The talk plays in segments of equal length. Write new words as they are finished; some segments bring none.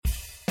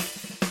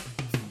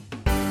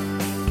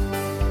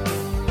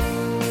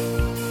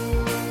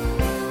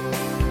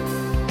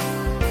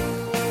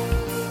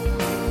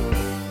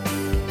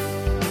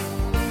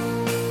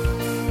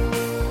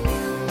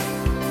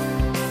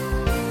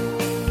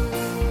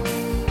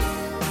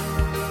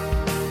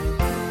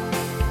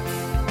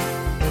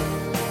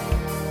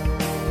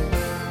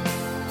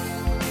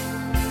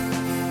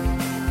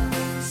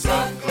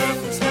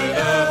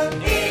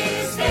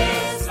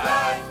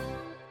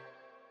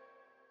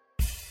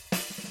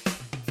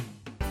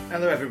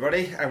Hello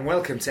everybody and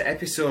welcome to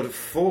episode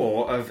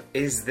 4 of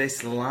Is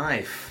This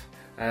Life?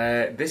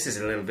 This is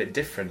a little bit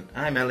different.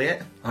 I'm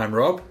Elliot. I'm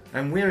Rob.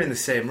 And we're in the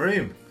same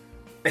room.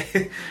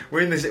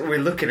 We're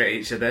looking at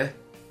each other,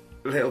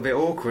 a little bit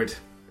awkward.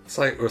 It's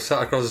like we're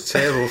sat across the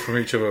table from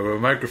each other with a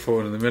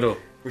microphone in the middle.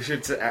 I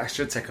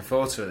should take a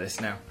photo of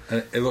this now.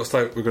 And it looks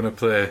like we're going to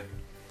play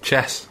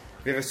chess.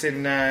 Have you ever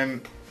seen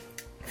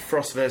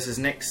Frost versus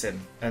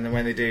Nixon and then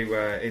when they do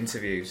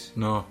interviews?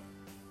 No.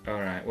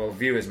 Alright, well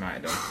viewers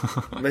might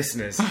have done.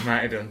 Listeners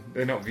might have done.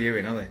 They're not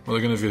viewing, are they? Well,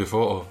 they're going to view the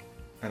photo.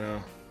 I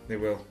know, they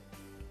will.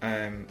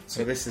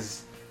 So this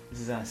is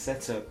our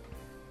setup.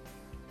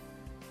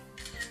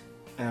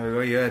 You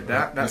heard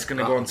that. That's going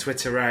to go on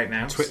Twitter right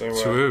now.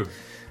 Twitter.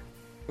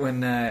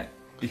 When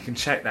you can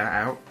check that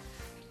out.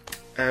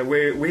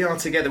 We are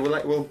together.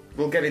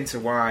 We'll get into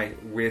why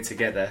we're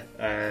together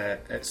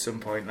at some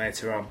point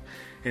later on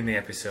in the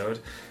episode.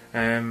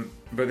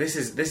 But this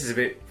is a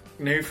bit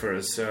new for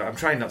us, so I'm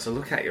trying not to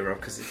look at you, Rob,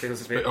 because it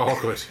feels a bit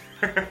awkward.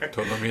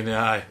 Don't look me in the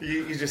eye.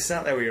 You just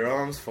sat there with your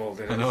arms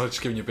folded. I know,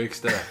 just giving you a big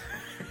stare.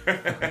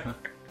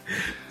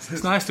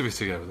 It's nice to be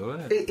together, though,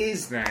 isn't it? It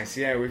is nice.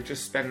 Yeah, we've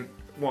just spent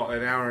an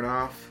hour and a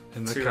half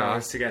in the 2 car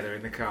hours together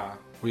in the car.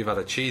 We've had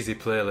a cheesy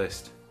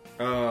playlist.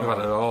 Oh. We've had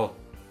it all.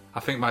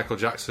 I think Michael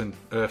Jackson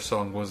Earth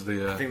Song was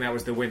the... I think that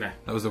was the winner.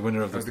 That was the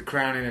winner of That was the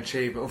crowning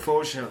achievement.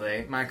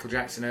 Unfortunately, Michael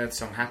Jackson Earth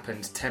Song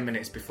happened 10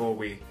 minutes before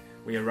we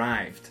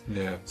arrived.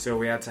 Yeah. So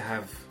we had to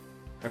have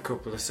a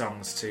couple of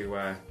songs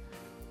to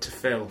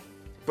fill.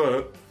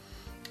 But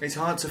it's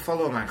hard to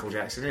follow Michael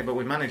Jackson, isn't it? But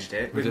we managed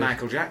it with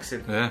Michael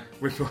Jackson. Yeah.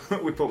 We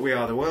put We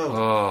Are the World.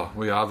 Oh,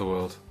 We Are the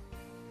World.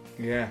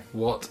 Yeah.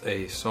 What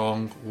a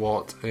song,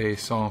 what a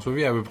song. So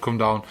yeah, we've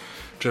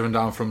driven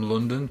down from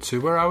London to,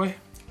 where are we?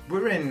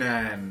 We're in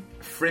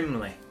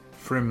Frimley.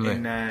 Frimley.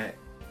 In near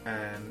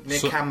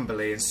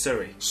Camberley in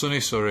Surrey.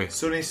 Sunny Surrey.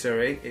 Sunny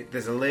Surrey.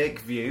 There's a lake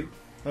view.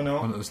 Oh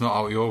no. And it's not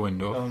out your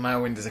window. Oh, my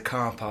window's a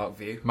car park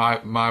view.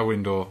 My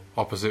window,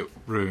 opposite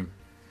room,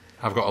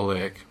 I've got a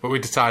lake. But we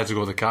decided to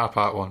go the car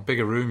park one.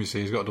 Bigger room, you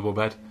see, he's got a double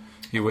bed.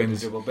 He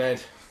wins. Double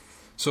bed.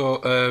 So,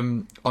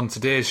 on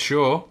today's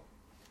show,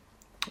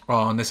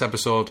 on this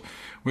episode,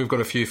 we've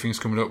got a few things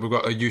coming up. We've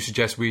got a You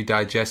Suggest, We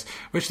Digest,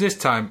 which this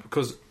time,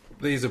 because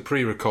these are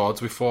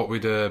pre-records, we thought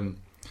we'd do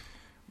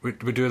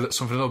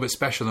something a little bit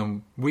special,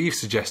 and we've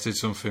suggested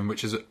something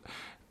which has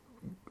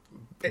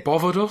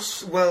bothered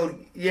us. Well,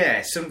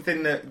 yeah,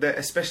 something that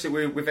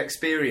especially we've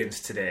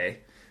experienced today.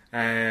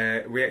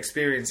 We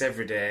experience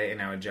every day in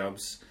our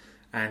jobs,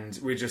 and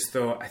we just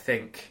thought, I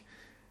think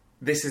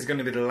this is going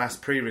to be the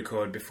last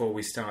pre-record before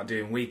we start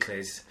doing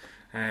weeklies.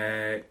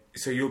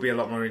 So you'll be a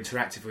lot more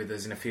interactive with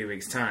us in a few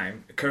weeks'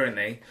 time.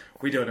 Currently,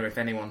 we don't know if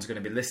anyone's going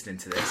to be listening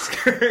to this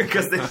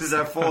because this is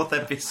our 4th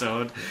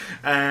episode,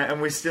 and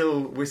we're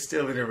still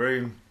in a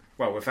room.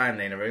 Well, we're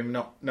finally in a room,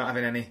 not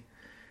having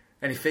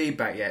any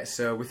feedback yet.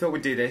 So we thought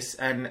we'd do this,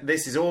 and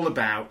this is all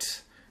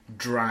about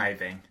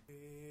driving.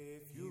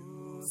 If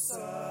you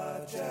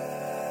suggest,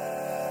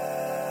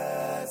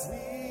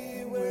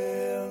 we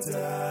will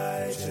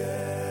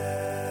digest.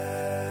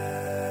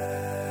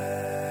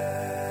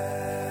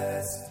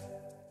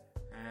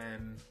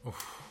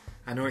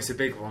 I know it's a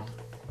big one.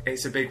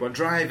 It's a big one.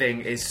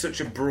 Driving is such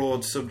a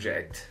broad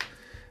subject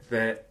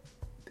that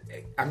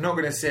I'm not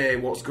going to say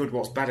what's good,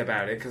 what's bad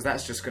about it, because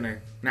that's just going to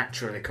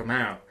naturally come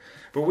out.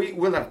 But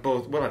we'll have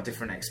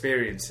different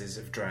experiences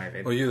of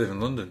driving. Well, you live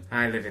in London.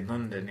 I live in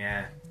London,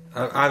 yeah.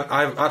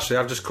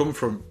 I've just come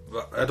from.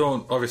 I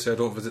don't visit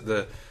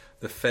the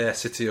fair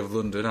city of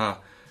London, our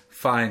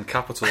fine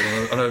capital,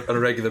 on a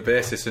regular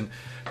basis, and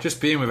just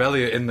being with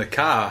Elliot in the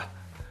car,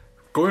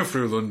 going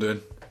through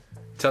London,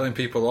 telling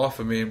people off.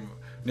 I mean,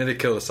 nearly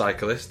killed a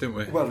cyclist, didn't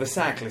we? Well, the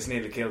cyclist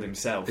nearly killed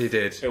himself. He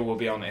did. We'll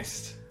be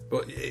honest.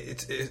 But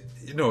it's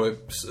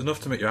enough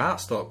to make your heart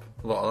stop.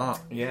 A lot of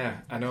that. Yeah,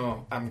 I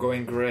know. I'm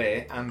going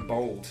grey and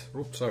bold.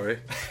 Oops, sorry.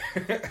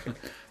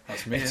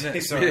 That's me, innit?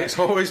 It's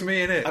always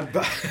me, innit? I'm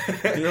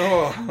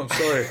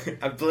sorry.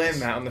 I blame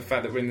that on the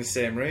fact that we're in the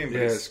same room.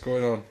 Yeah, it's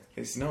going on.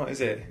 It's not, is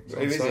it? It's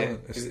Who is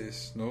silent. it?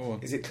 It's no one.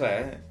 Is it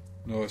Claire?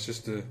 No, it's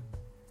just a...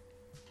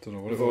 Don't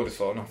know what it was.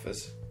 Vodafone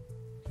offers.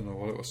 Don't know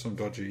what it was. Some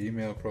dodgy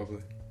email,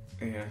 probably.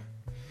 Yeah.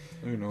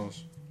 Who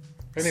knows?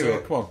 Anyway,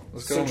 come on.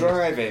 Let's go. So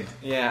driving.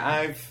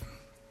 Yeah,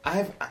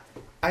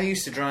 I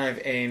used to drive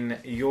in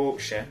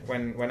Yorkshire.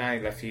 When I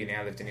left uni,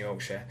 I lived in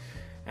Yorkshire.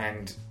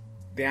 And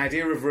the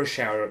idea of rush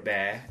hour up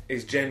there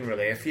is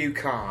generally a few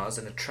cars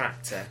and a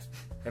tractor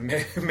and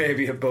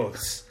maybe a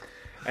bus.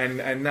 And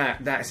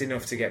that's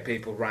enough to get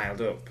people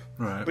riled up.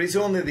 Right. But it's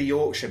only the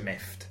Yorkshire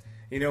miffed.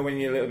 You know, when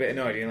you're a little bit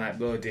annoyed, you're like,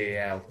 bloody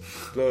hell,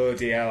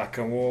 I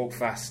can walk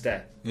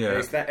faster.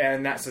 Yeah.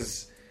 And that's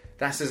as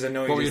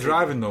annoying. What were you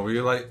driving though? Were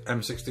you like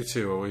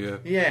M62 or were you...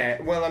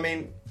 Yeah, well, I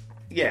mean,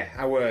 yeah,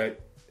 I were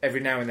every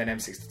now and then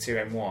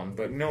M62, M1,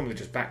 but normally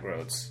just back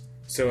roads.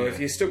 So if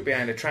you're stuck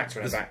behind a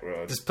tractor on a back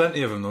road... There's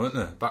plenty of them though, isn't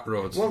there? Back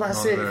roads. Well,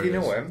 that's it, if you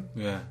know them.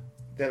 Yeah.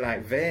 They're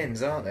like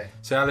veins, aren't they?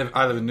 See, I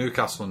live in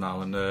Newcastle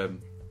now,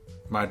 and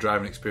my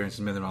driving experience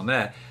is mainly around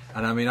there.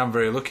 And I mean, I'm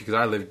very lucky because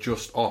I live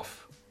just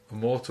off a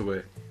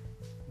motorway,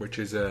 which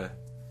is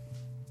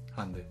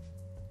handy.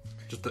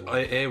 Just the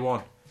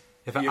A1.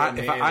 If You're on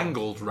the A1. I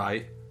angled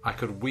right, I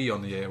could wee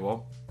on the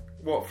A1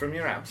 What, from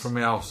your house? from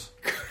my house.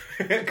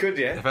 Could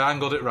you? If I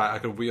angled it right, I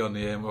could wee on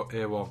the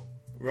A1.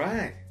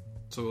 Right.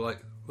 So, like,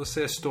 let's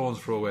say a stone's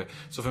throw away.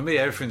 So for me,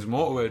 everything's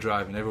motorway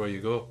driving everywhere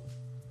you go.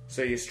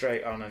 So you're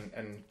straight on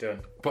and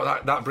done.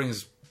 But that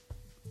brings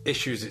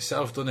issues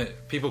itself, doesn't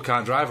it? People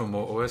can't drive on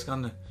motorways,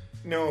 can they?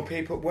 No,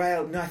 people...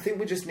 Well, no, I think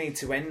we just need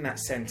to end that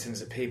sentence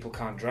that people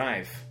can't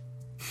drive.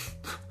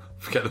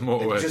 Forget the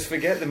motorways. Just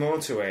forget the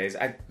motorways.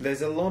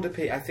 There's a lot of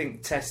people... I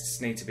think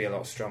tests need to be a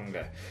lot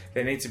stronger.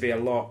 They need to be a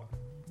lot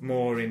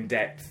more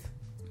in-depth.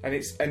 And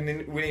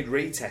then we need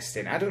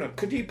retesting. I don't know.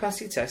 Could you pass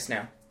your test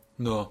now?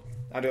 No.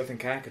 I don't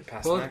think I could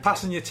pass Well, mine.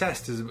 passing your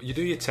test is... You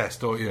do your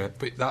test, don't you?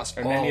 But that's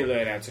And all. then you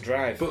learn how to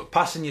drive. But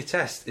passing your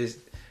test is...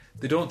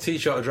 They don't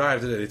teach you how to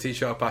drive, do they? They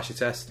teach you how to pass your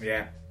test.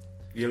 Yeah.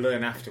 You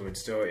learn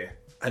afterwards, don't you?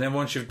 And then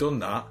once you've done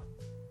that,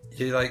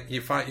 you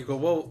go,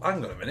 well,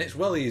 hang on a minute, it's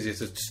well easier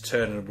to just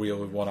turn a wheel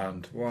with one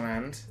hand. One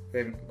hand,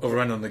 then Other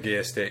hand on the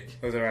gear stick.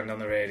 other hand on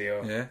the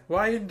radio. Yeah.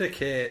 Why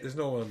indicate? There's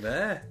no one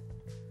there.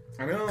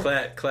 I know.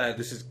 Claire,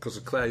 this is because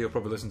Claire, you'll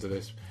probably listen to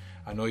this.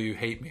 I know you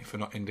hate me for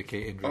not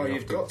indicating. Oh, Really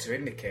you've often. got to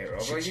indicate,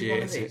 Rob. Are She you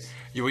one of hates it. these?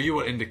 You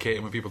were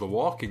indicating when people are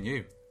walking.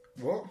 You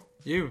What?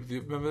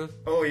 remember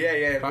Oh,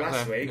 yeah, Back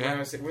last then, week. yeah.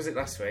 Was it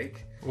last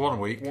week? 1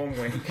 week? 1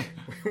 week.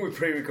 We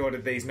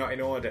pre-recorded these, not in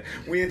order.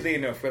 Weirdly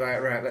enough, we're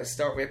like, right, let's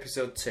start with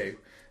episode 2,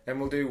 then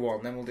we'll do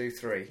 1, then we'll do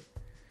 3.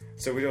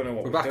 So we don't know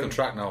what We're we've back done. on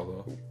track now,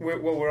 though.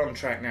 We're on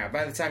track now.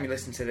 By the time you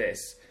listen to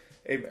this,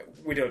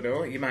 we don't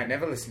know. You might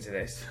never listen to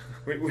this.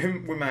 We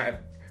might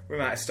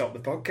have stopped the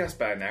podcast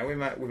by now. We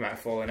might have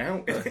fallen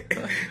out.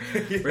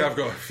 We have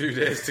got a few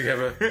days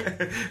together.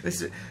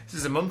 This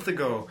is a month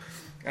ago.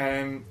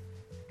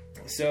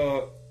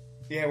 So,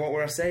 yeah, what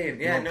were I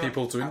saying? Yeah, want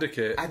people to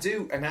indicate. I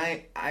do, and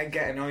I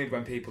get annoyed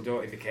when people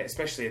don't indicate,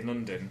 especially in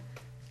London.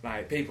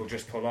 Like, people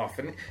just pull off.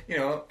 And, you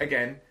know,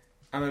 again,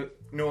 I'm a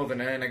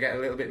northerner and I get a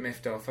little bit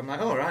miffed off. I'm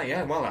like, oh, right,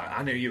 yeah, well,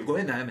 I knew you were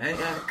going there, mate.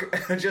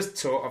 Yeah.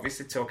 Just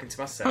obviously talking to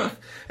myself.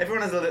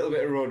 Everyone has a little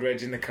bit of road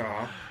rage in the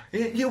car.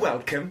 You're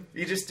welcome.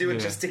 You just do a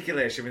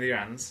gesticulation with your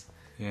hands.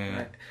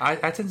 Yeah. I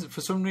tend to,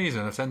 for some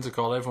reason, I tend to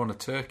call everyone a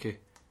turkey.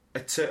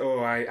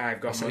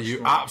 I've got much You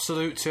more.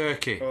 absolute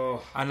turkey.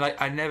 Oh. And,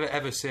 like, I never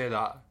ever say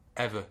that,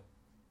 ever.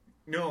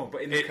 No,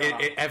 but in the car.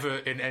 Ever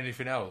in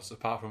anything else,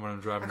 apart from when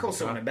I'm driving. I call the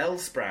someone car. a bell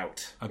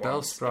sprout. A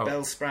bell sprout? A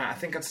bell sprout. I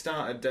think I'd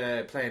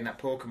started playing that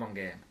Pokemon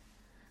game.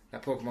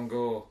 That Pokemon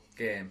Go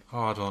game. Oh,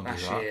 I don't do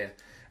last that. year.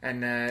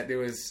 And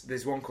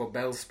there's one called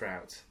Bell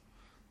Sprout.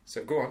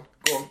 So go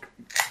on.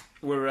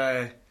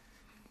 We're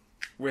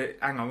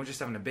hang on, we're just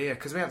having a beer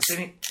because we haven't seen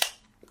it.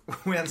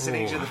 We haven't seen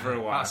each other for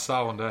a while. That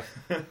sound,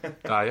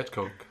 Diet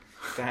Coke.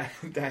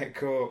 Diet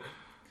Coke.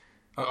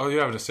 Oh, you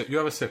having a sip? You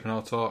have a sip and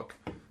I'll talk.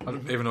 I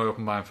don't even know I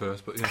opened mine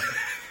first, but yeah.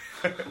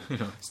 You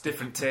know. It's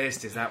different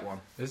taste, is that one?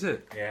 Is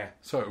it? Yeah.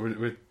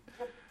 Sorry,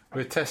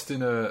 we're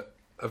testing a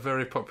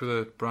very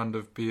popular brand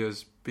of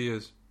beers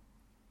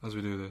as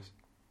we do this.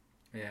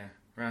 Yeah.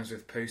 Rhymes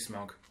with poo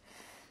smog.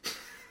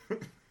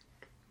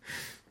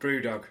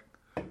 Brewdog.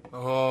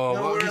 Oh,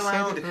 No, what we're have you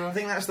allowed. said? I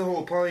think that's the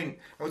whole point.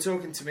 I was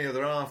talking to my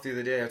other half the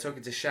other day. I was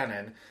talking to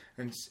Shannon,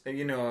 and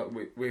you know,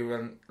 we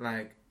went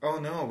like, "Oh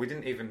no, we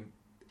didn't even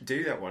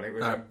do that one." It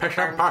was like,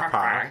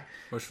 Papa,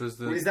 which was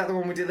the. Is that the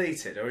one we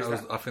deleted, or is that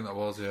was, that? I think that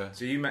was, yeah.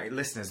 So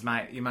listeners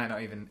might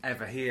not even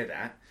ever hear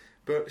that.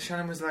 But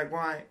Shannon was like,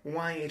 "Why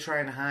are you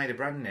trying to hide a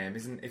brand name?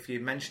 Isn't if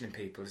you're mentioning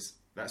people,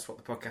 that's what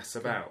the podcast's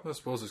about?" I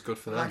suppose it's good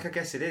for them. Like, I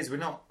guess it is. We're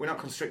not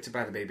constricted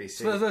by the BBC.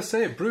 So let's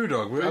say it,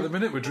 Brewdog. At the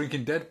minute, we're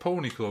drinking Dead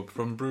Pony Club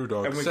from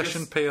Brewdog. And we're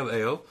Session just- Pale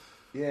Ale.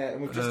 Yeah,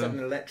 and we've just had an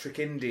Electric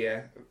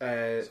India.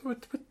 So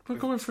we're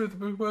going through.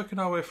 We're working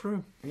our way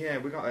through. Yeah,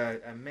 we got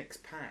a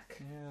mixed pack.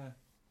 Yeah.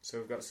 So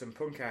we've got some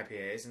Punk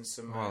IPAs and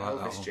some Oh, I like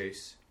that Elvis one.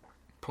 juice.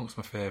 Punk's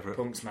my favourite.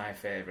 Punk's my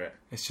favourite.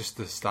 It's just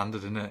the standard,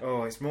 isn't it?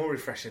 Oh, it's more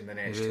refreshing than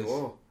It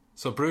H2O.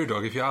 So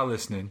Brewdog, if you are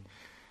listening,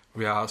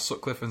 we are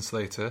Sutcliffe and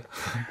Slater.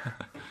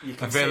 You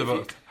can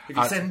Available if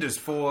you at- send us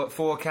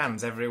four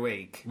cans every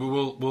week.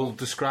 We'll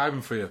describe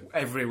them for you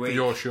Every for week.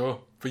 your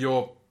show, for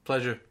your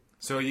pleasure.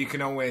 So you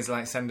can always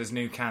send us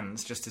new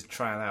cans just to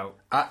trial out.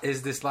 At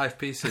Is This Life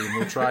PC, and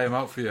we'll try them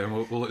out for you, and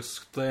we'll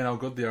explain how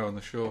good they are on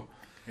the show.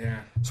 Yeah.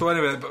 So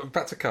anyway,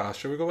 back to cars.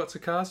 Shall we go back to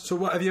cars? So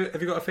what have you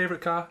got a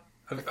favourite car?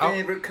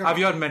 favourite car? Have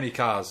you had many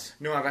cars?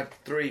 No, I've had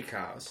 3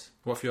 cars.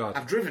 What have you had?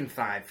 I've driven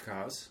 5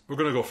 cars. We're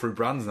going to go through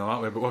brands now,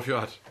 aren't we? But what have you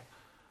had?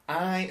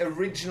 I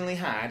originally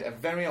had a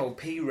very old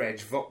P-Reg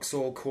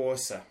Vauxhall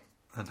Corsa.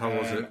 And how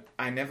was it?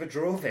 I never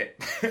drove it.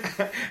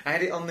 I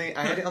had it on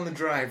the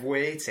drive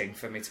waiting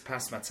for me to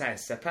pass my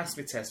test. I passed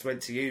my test,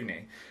 went to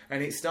uni,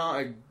 and it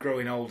started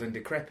growing old and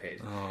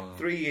decrepit.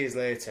 3 years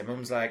later,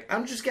 Mum's like,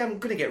 I'm going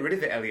to get rid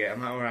of it, Elliot.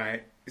 I'm like,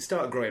 alright. It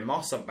started growing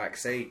moss on back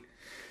seat.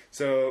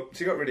 So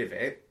she got rid of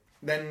it.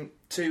 Then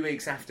 2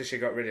 weeks after she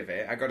got rid of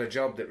it, I got a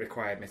job that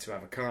required me to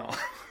have a car.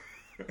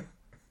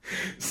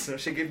 So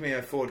she gave me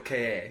a Ford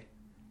Ka.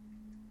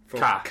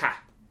 Ka.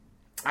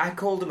 I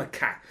called them a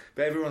Ka,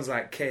 but everyone's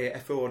like a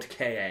Ford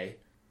Ka. And,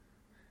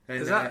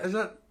 Is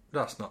that?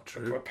 That's not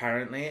true.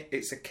 apparently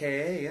it's a Ka,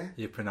 yeah.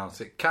 You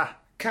pronounce it Ka.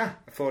 Ka,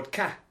 a Ford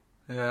Ka.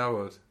 Yeah, I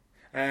would.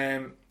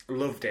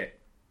 Loved it.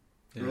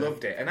 Yeah.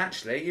 Loved it. And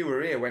actually, you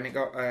were here when it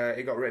got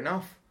written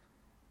off.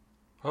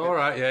 All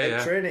right, yeah, At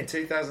yeah. Trinity,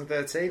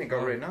 2013, it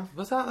got written off.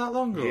 Was that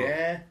long ago?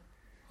 Yeah.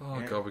 Oh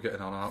Yeah. God, we're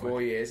getting on, aren't 4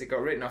 we? years. It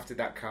got written off to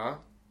that car.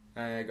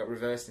 Got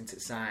reversed into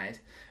the side,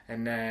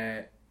 and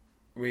I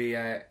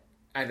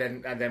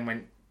then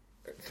went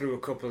through a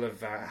couple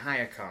of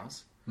hire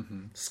cars.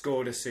 Mm-hmm.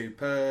 Scored a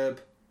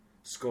Superb.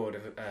 Scored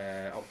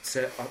a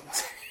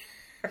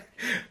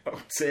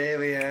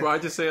Octavia.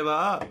 Why'd you say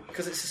that?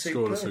 Because it's a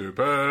Scored Superb.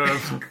 a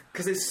Superb.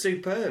 Because it's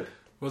Superb.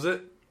 Was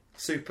it?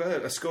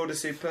 Superb. I scored a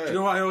Superb. Do you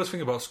know what I always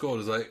think about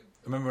Skodas? Like,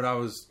 I remember when I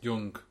was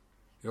young,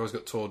 you always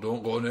got told,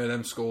 don't go near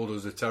them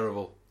Skodas, they're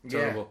terrible.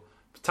 Terrible. Yeah.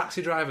 But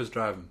taxi drivers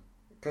drive them.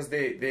 Because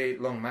they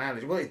long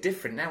mileage. Well, it's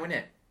different now, isn't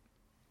it?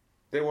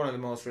 They're one of the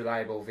most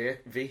reliable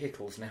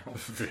vehicles now.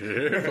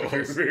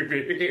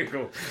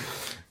 Vehicle.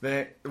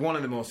 They're one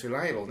of the most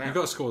reliable now. You've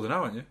got a Skoda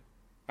now, haven't you?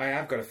 I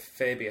have got a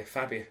Fabia.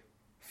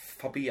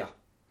 Fabia.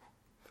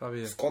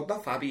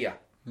 Skoda Fabia.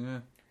 Yeah.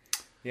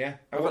 Yeah.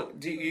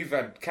 You've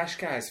had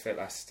Qashqai's for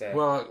last...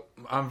 Well,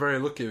 I'm very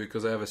lucky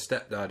because I have a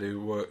stepdad who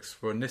works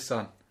for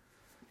Nissan.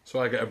 So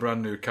I get a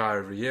brand new car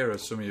every year,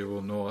 as some of you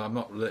will know. I'm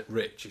not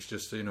rich, it's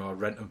just, I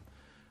rent them.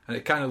 And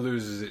it kind of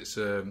loses its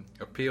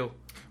appeal.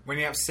 When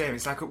you have the same,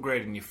 it's like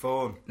upgrading your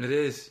phone. It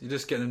is. You're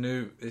just getting a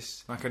new...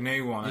 It's Like a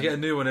new one. You get a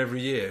new one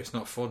every year. It's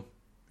not fun.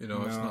 It's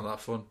not that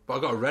fun. But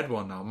I've got a red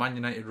one now, Man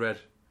United red.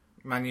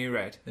 Man U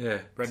Red. Yeah,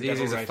 Red it's easy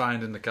Devil to red.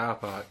 find in the car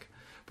park.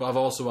 But I've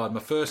also had... My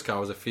first car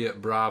was a Fiat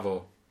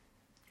Bravo.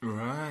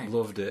 Right.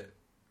 Loved it.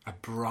 A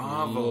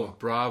Bravo.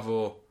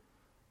 Bravo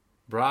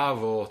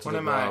to One the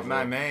of Bravo.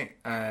 my mate...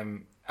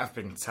 I've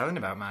been telling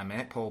about my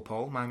mate, Paul.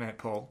 My mate,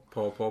 Paul.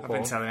 Paul. I've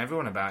been telling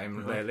everyone about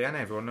him lately, and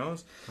everyone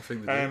knows. I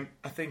think they do.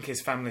 I think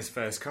his family's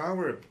first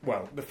car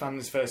the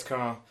family's first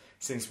car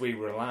since we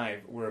were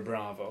alive were a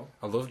Bravo.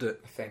 I loved it.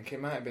 I think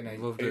it might have been a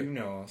Loved it.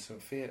 Uno or some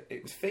Fiat.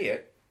 It was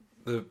Fiat.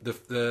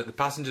 The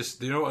passengers...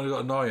 Do you know what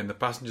got annoying? The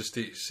passenger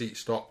seat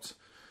stopped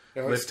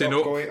Oh, it lifting stopped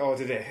up going, or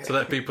did it? to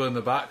let people in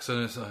the back.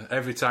 So it's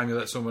every time you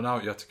let someone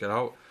out, you had to get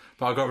out.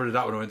 But I got rid of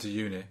that when I went to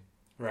uni.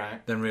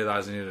 Right. Then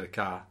realised I needed a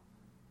car.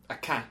 A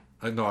cat.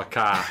 No, a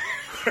car.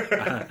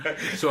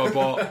 So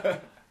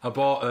I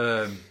bought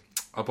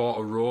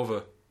a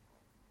Rover.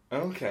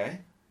 Okay.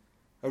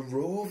 A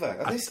Rover.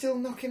 Are they still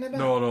knocking about?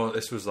 No,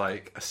 this was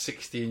like a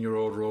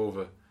 16-year-old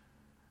Rover.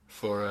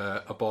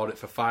 I bought it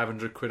for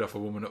 500 quid off a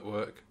woman at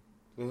work.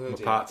 Bloody. My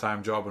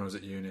part-time job when I was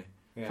at uni.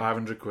 Yeah.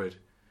 500 quid.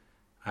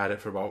 I had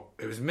it for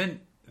it was mint.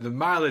 The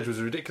mileage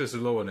was ridiculously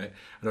low on it,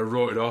 and I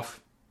wrote it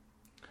off.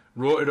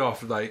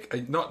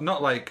 Like,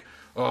 not like,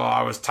 oh,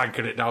 I was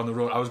tanking it down the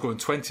road. I was going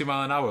 20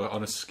 mile an hour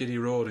on a skiddy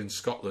road in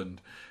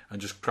Scotland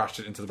and just crashed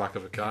it into the back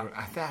of a car.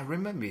 I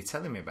remember you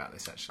telling me about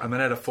this, actually. And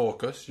then I had a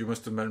Focus. You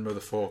must remember the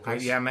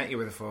Focus. Yeah, I met you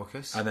with a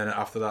Focus. And then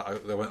after that,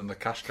 I went on the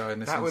Qashqai.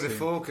 And That was a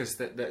Focus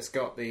that's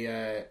got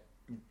the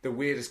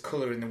weirdest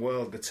colour in the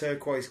world, the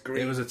turquoise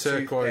green. It was a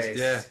turquoise, toothpaste.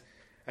 yeah.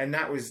 And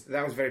that was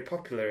very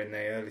popular in the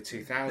early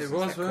 2000s. It was, that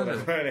wasn't colour,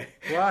 it? wasn't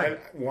Why?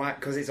 Why?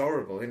 Because it's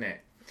horrible, isn't it?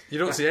 You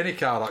don't see any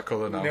car that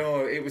colour now.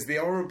 No, it was the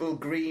horrible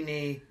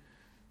greeny.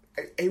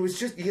 It was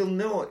just, you'll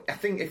know. I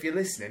think if you're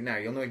listening now,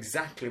 you'll know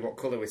exactly what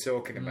colour we're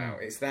talking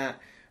about. It's that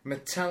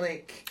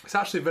metallic It's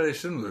actually very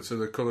similar to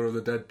the colour of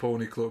the Dead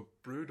Pony Club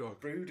Brewdog.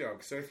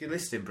 Brewdog. So if you're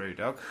listening,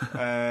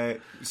 Brewdog,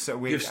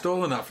 so You've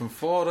stolen that from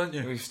Ford, haven't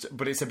you?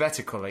 but it's a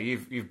better colour.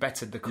 You've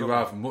bettered the colour. You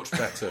have, much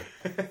better.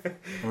 And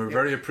we're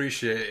very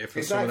appreciative if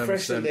It's some like of them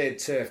freshly sent... laid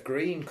turf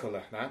green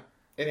colour, that.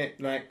 Isn't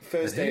it? Like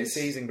first It day of is.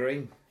 season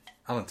green.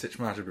 Alan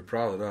Titchmarsh would be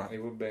proud of that.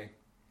 It would be.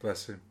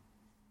 Bless him.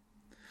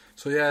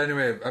 So yeah,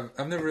 anyway,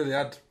 I've never really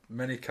had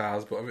many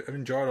cars, but I've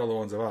enjoyed all the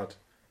ones I've had.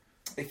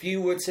 If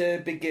you were to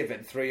be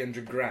given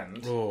 300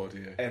 grand Oh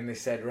dear. and they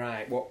said,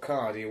 right, what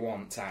car do you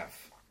want to have?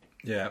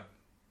 Yeah.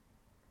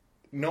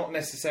 Not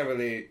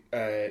necessarily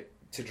to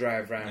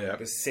drive around Yeah.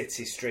 the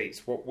city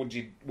streets. What would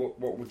you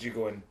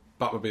go and...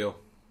 Batmobile.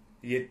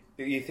 You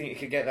think you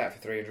could get that for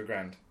 300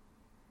 grand?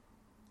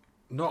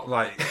 Not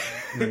like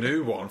the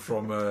new one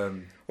from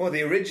Well,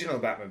 the original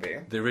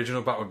Batmobile. the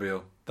original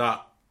Batmobile.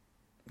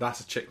 That's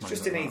a chick It's man.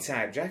 just an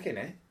E-Type Jag,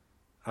 innit?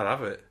 I'd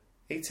have it.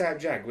 E-Type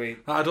Jag,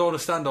 I don't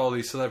understand all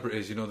these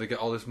celebrities, they get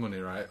all this money,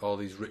 right? All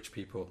these rich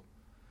people.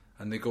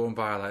 And they go and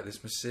buy like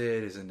this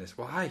Mercedes and this.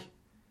 Why?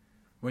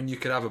 When you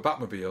could have a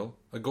Batmobile,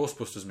 a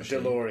Ghostbusters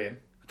machine. DeLorean.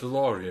 A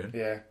DeLorean.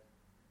 Yeah.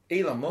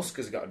 Elon Musk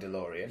has got a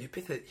DeLorean.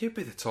 You'd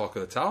be the talk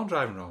of the town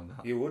driving around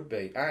that. You would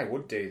be. I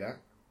would do that.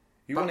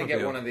 You want to get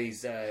Batmobile. one of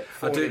these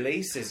Ford do.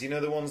 Elises,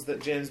 the ones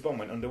that James Bond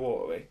went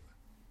underwater with?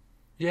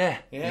 Yeah.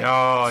 Yeah.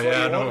 Oh, That's what yeah,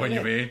 you I know want, what you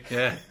innit? mean.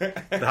 Yeah,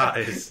 that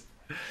is.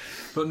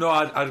 But no,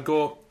 I'd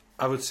go...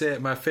 I would say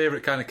my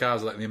favourite kind of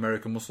cars are like the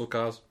American muscle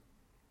cars.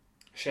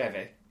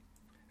 Chevy.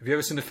 Have you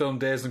ever seen the film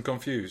Dazed and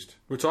Confused?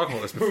 We were talking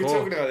about this We before. were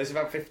talking about this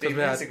about 15 We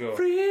minutes had ago.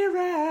 Free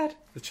Ride.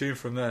 The tune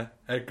from there,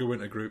 Edgar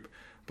Winter Group.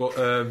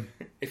 But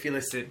If you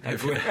listen,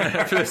 if you're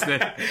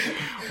listening,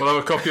 we'll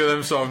have a copy of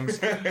them songs.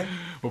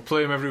 We'll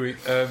play them every week.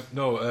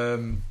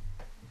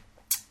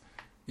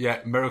 Yeah,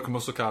 American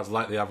Muscle Cars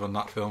like they have on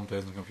that film,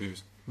 Dazed and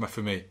Confused.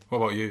 For me. What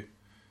about you?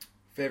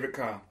 favourite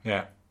car.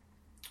 Yeah.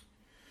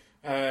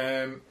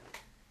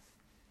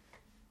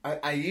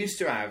 I used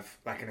to have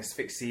like an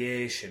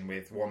asphyxiation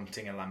with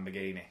wanting a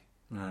Lamborghini.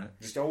 Right.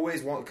 Just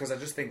always want, because I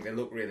just think they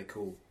look really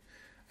cool.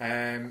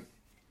 No,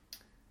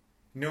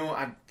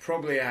 I'd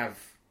probably have.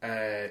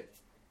 I'd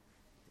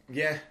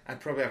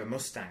probably have a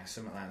Mustang or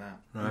something like that.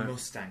 Right. A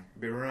Mustang,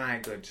 it'd be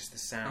right good. Just the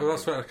sound. Oh,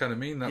 that's what I kind of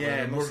mean. That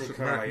Yeah, way. muscle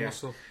car. American Yeah.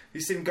 Muscle.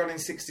 You seen Gone in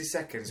 60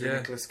 Seconds with Yeah.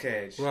 Nicolas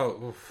Cage? Well,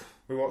 oof.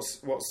 What's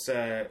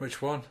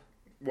Which one?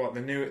 what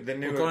the new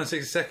We're going in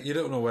 60 seconds. You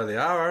don't know where they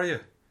are you?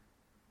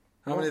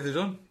 How many have they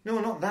done? No,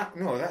 not that.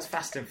 No, that's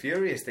Fast and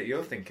Furious that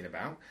you're thinking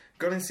about.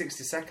 Gone in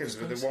 60 Seconds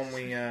with the one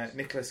with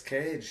Nicolas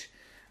Cage.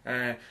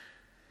 When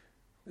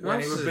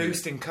he was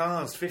boosting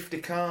cars, 50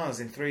 cars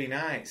in 3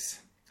 nights.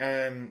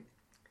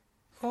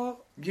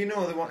 Oh, You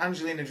know the one,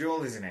 Angelina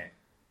Jolie's in it.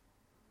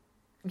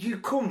 You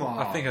come on.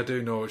 I think I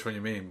do know which one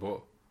you mean,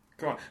 but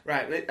Come on.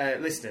 Right,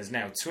 listeners,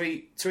 now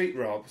tweet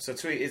Rob. So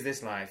tweet Is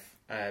This Life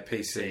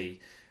PC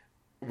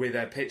with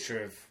a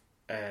picture of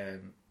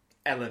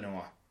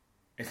Eleanor.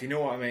 If you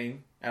know what I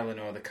mean,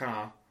 Eleanor, the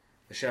car,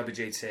 the Shelby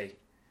GT.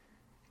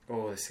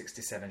 Oh, the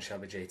 67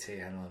 Shelby GT,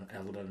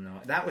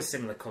 Eleanor. That was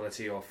similar colour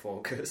to your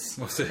Focus.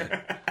 what's it?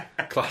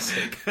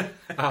 Classic.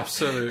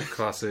 Absolute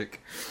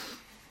classic.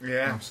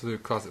 Yeah.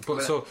 Absolute classic.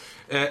 But so,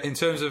 in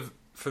terms of,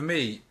 for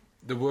me,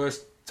 the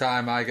worst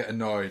time I get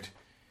annoyed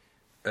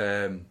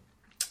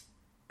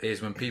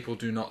is when people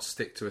do not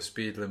stick to a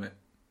speed limit.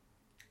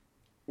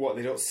 What,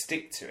 they don't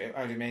stick to it?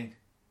 How do you mean?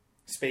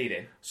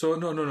 Speeding? So,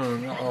 no,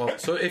 not all.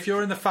 So, if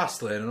you're in the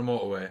fast lane on a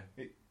motorway,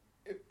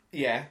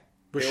 Yeah.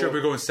 we They should all-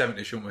 be going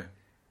 70, shouldn't we?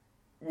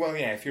 Well,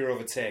 yeah, if you're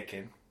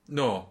overtaking.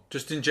 No,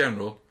 just in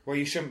general. Well,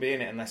 you shouldn't be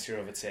in it unless you're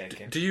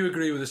overtaking. Do you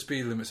agree with the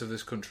speed limits of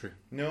this country?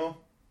 No.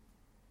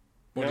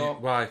 What No.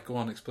 why? Go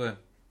on, explain.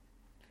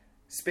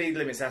 Speed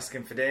limit's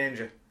asking for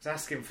danger. It's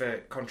asking for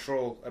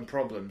control and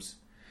problems.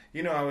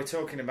 You know, I was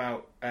talking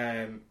about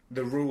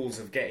the rules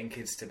of getting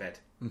kids to bed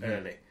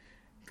early.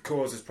 The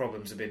causes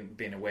problems of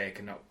being awake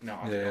and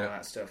not having all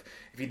that stuff.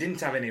 If you didn't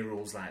have any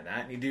rules like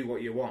that, and you do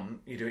what you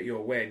want, you do it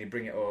your way, and you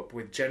bring it up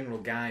with general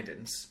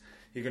guidance,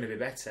 you're going to be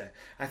better.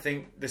 I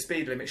think the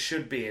speed limit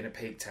should be in at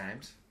peak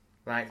times,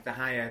 like the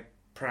higher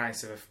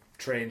price of a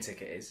train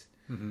ticket is,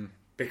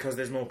 because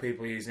there's more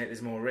people using it,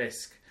 there's more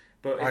risk.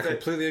 But I if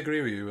completely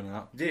agree with you on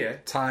that. do you?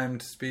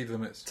 Timed speed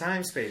limits.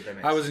 Time speed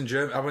limits. I was in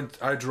Germany.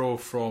 I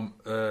drove from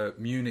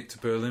Munich to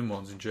Berlin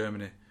once in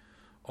Germany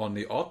on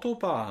the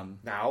Autobahn.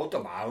 The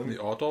Autobahn. The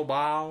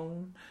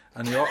Autobahn.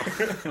 And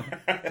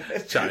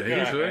the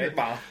Chinese,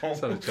 right?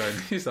 Sounded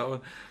Chinese, that one.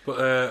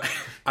 But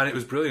and it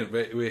was brilliant.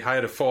 We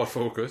hired a Ford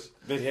Focus.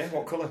 Did you?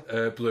 What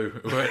colour? Blue.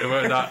 It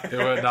weren't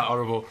that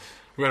horrible.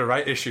 We had a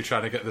right issue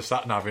trying to get the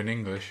sat nav in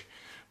English,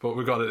 but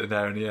we got it in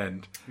there in the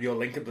end. Your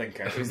Linker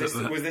Blinker. Was this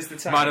the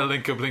time? Meine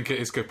linke Blinker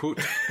is kaputt.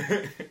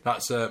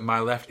 That's my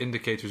left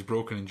indicator is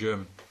broken in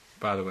German,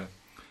 by the way.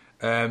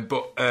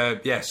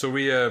 So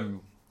we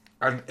and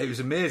it was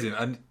amazing.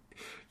 And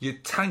you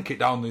tank it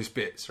down these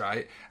bits,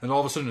 right? And all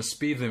of a sudden a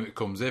speed limit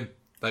comes in,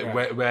 like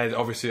Right. where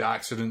obviously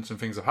accidents and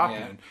things are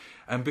happening.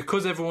 And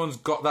because everyone's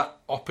got that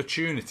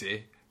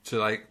opportunity to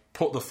like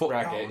put the foot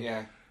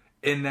down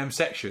in them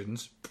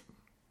sections,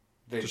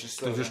 They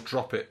just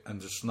drop it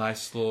and just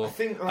nice slow, I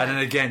think, and then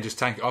again just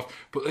tank it off.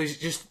 But there's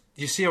just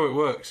you see how it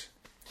works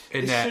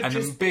in This there, should and the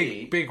just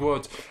be- big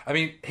words. I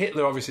mean,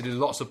 Hitler obviously did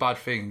lots of bad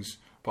things,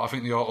 but I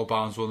think the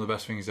Autobahn's one of the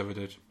best things he ever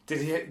did.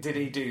 Did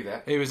he do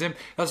that? It was him.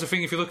 That's the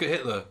thing. If you look at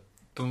Hitler,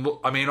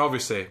 I mean,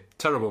 obviously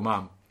terrible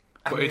man,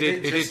 but he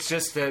did.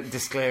 Just a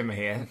disclaimer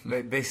here.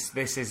 This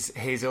is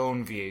his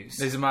own views.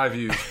 These are my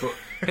views, but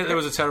Hitler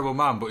was a terrible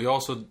man. But he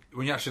also,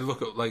 when you actually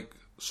look at like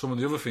some of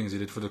the other things he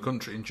did for the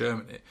country in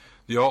Germany,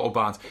 the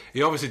Autobahns,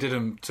 he obviously did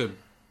them to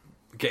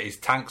get his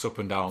tanks up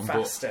and down.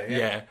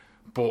 Faster,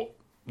 but, but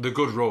the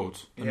good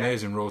roads,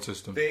 amazing road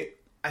system.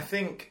 I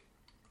think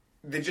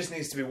there just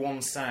needs to be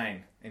one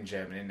sign in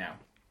Germany now,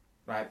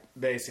 right?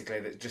 Basically,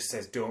 that just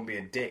says "Don't be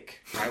a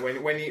dick."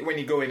 Right? when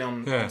you're going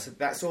on,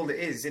 that's all it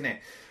is, isn't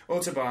it?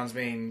 Autobahns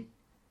mean,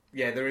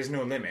 there is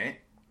no limit.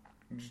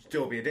 Just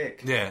don't be a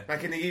dick. Yeah.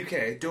 Like in the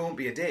UK, don't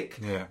be a dick.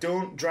 Yeah.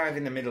 Don't drive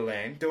in the middle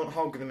lane. Don't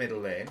hog the middle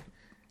lane.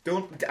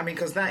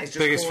 Because that is just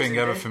Biggest causing thing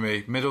ever it. for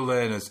me, middle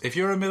laners. If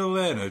you're a middle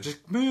laner,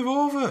 just move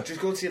over.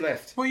 Just go to your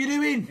left. What are you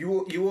doing?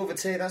 You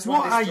overtake. That's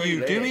What why there's are 3 you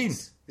lanes. doing?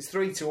 There's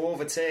 3 to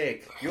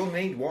overtake. You'll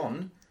need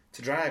 1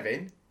 to drive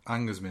in.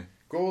 Angers me.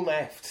 Go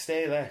left.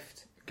 Stay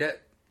left.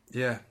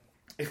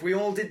 If we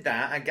all did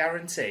that, I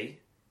guarantee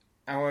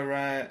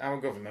our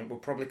government will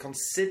probably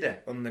consider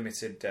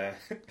unlimited.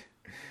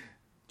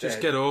 Just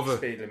get over.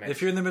 Speed limit.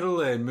 If you're in the middle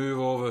lane, move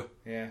over.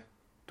 Yeah.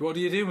 What do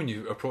you do when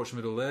you approach the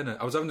middle lane?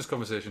 I was having this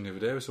conversation the other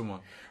day with someone.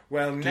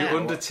 Well, Do you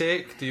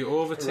undertake? Do you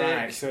overtake?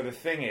 Right. So the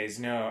thing is,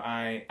 no,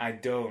 I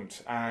don't.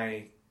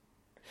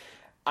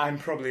 I'm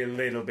probably a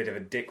little bit of a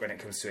dick when it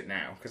comes to it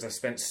now because I've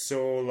spent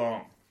so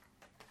long.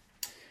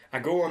 I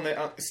go on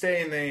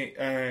stay in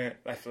the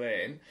left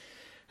lane,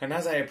 and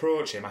as I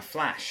approach him, I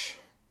flash,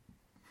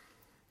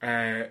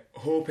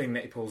 hoping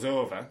that he pulls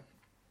over.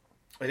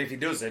 But if he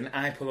doesn't,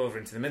 I pull over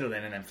into the middle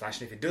lane and then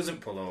flash. And if he doesn't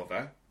pull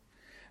over,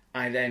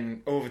 I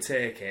then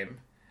overtake him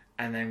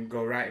and then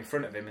go right in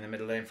front of him in the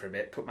middle lane for a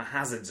bit, put my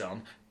hazards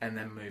on, and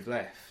then move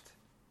left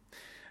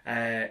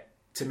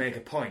to make a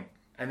point.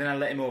 And then I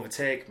let him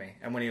overtake me,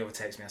 and when he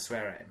overtakes me, I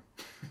swear at him.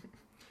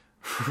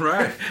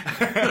 Right.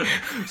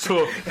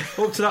 So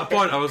up to that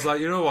point, I was like,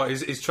 you know what?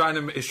 He's trying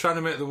to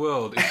make the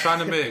world. He's trying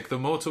to make the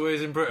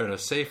motorways in Britain a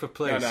safer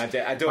place. No, I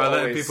don't by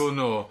letting always, people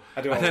know.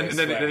 I don't and always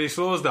then swear. he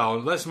slows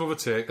down, lets them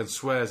overtake, and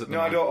swears at them.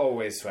 No, I don't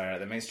always swear at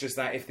them. It's just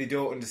that if they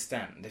don't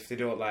understand, if they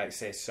don't like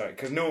say sorry,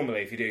 because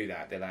normally if you do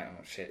that, they're like,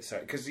 oh shit,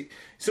 sorry. Because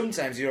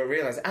sometimes you don't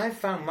realise. I've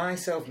found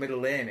myself middle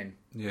laning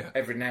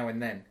every now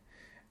and then.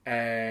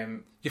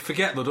 You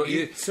forget though, don't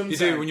you? You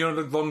do when you're on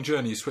a long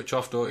journey. You switch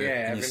off, don't you?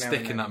 Yeah, and you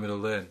stick in that middle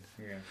lane.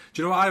 Yeah.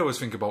 Do you know what I always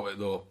think about it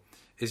though?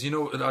 Is, you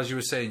know, as you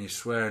were saying, you're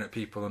swearing at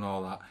people and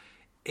all that.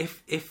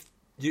 If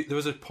there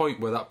was a point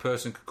where that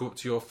person could go up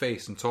to your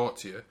face and talk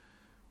to you,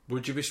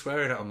 would you be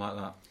swearing at them like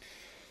that?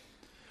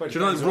 Well, Do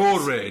you know, like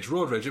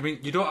road rage? I mean,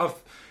 you don't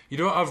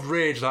have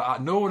rage like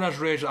that. No one has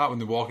rage like that when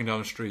they're walking down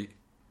the street.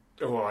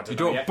 Oh, I don't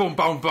You know.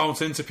 don't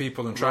bounce into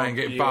people and try and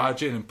get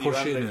barge in and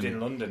push you in. lived in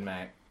London,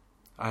 mate.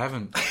 I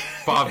haven't,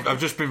 but I've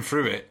just been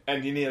through it,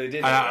 And you nearly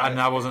did. and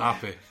I wasn't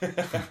happy.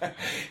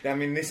 I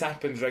mean, this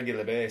happens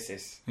regular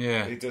basis.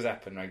 Yeah. It does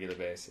happen regular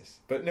basis.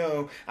 But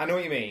no, I know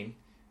what you mean.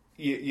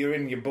 You're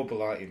in your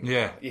bubble, aren't you?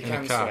 Yeah, You in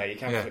can the car. swear, you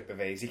can Yeah. flick the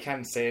V's, you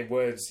can say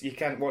words, you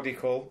can... What do you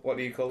call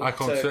I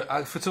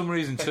can't. For some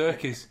reason,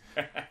 turkeys.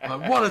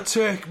 Like, what a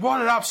turkey!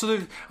 What an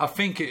absolute! I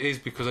think it is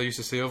because I used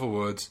to say other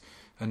words,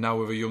 and now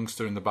with a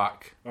youngster in the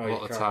back a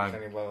lot of the time,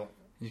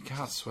 you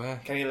can't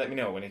swear. Can you let me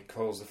know when he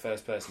calls the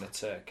first person a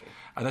turkey?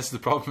 And that's the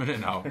problem in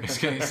it now. It's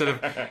getting, instead of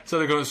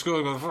going to school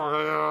and going,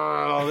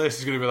 all this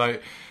is going to be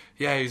like,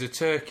 yeah, he's a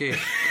turkey.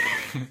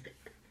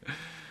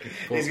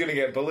 He's going to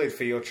get bullied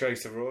for your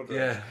choice of road rage.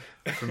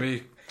 Yeah, for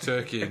me,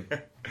 turkey and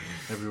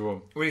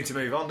everyone. We need to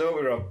move on, don't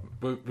we, Rob?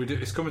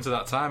 It's coming to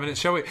that time, and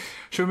shall we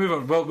move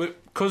on? Well,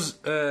 because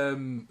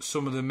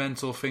some of the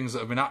mental things that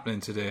have been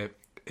happening today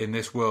in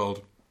this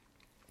world,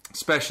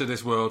 especially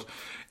this world,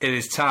 it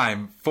is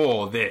time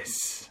for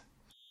this.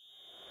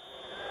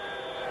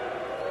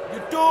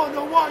 You don't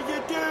know what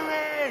you're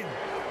doing!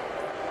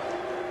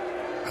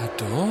 I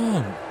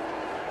don't.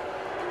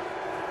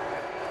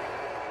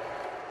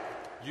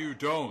 You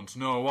don't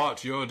know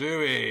what you're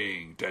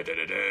doing. Da, da,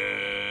 da,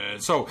 da.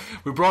 So,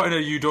 we brought in a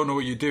You Don't Know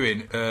What You're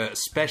Doing,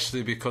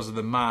 especially because of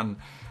the man,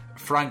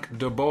 Frank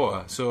de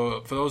Boer.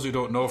 So, for those who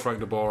don't know Frank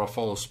de Boer or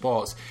follow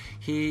sports,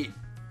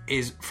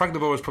 Frank de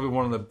Boer is probably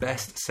one of the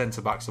best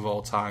centre-backs of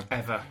all time.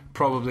 Ever.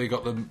 Probably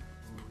up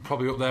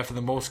there for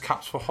the most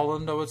caps for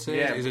Holland, I would say.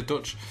 Yeah. He's a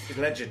Dutch... He's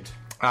a legend.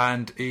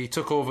 And he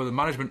took over the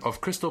management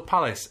of Crystal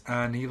Palace,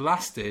 and he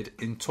lasted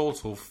in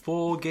total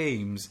 4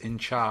 games in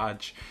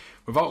charge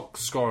without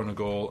scoring a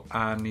goal,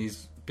 and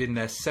he's been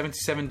there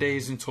 77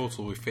 days in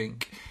total, we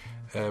think.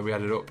 We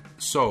added up.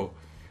 So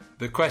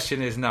the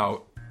question is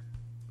now,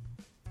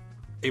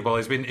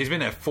 he's been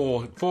there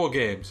 4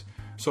 games.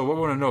 So what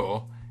we want to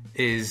know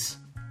is,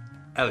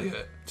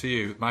 Elliot, to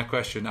you, my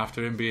question,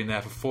 after him being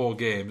there for 4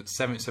 games,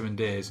 77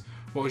 days,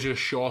 what was your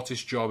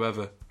shortest job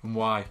ever and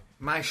why?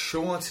 My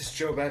shortest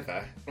job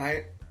ever.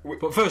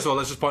 But first of all,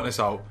 let's just point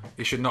this out.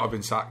 He should not have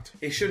been sacked.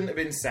 He shouldn't have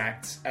been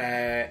sacked.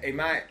 He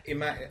might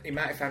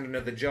have found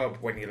another job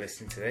when you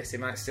listen to this. He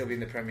might still be in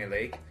the Premier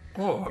League.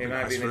 Oh, He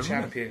might be in the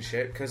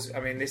Championship because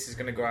this is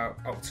going to go out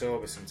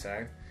October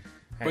sometime.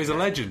 But he's a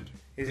legend.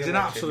 He's a an legend,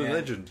 absolute yeah.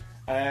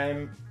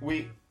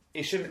 legend.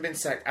 He shouldn't have been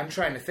sacked. I'm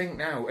trying to think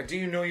now. Do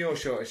you know your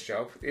shortest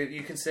job?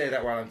 You can say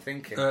that while I'm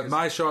thinking. 'cause-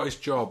 My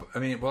shortest job, I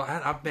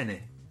don't have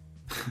many,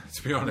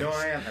 to be honest. No,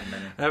 I haven't had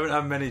many. I haven't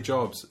had many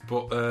jobs,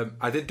 but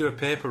I did do a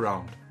paper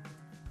round.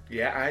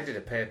 Yeah, I did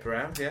a paper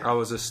round, yeah. I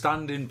was a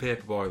stand-in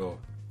paper boy, though.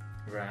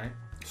 Right.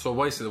 So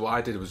basically what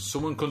I did was,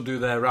 someone couldn't do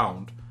their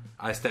round,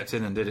 I stepped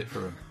in and did it for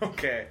them.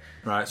 Okay.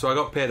 Right, so I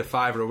got paid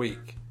 £5 a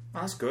week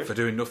That's good. for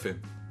doing nothing.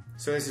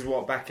 So this is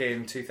what, back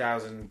in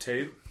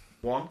 2002?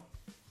 1?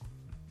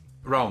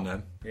 Round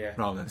then. Yeah.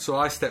 Round then. So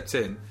I stepped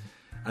in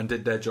and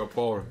did their job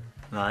for them.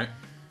 Right.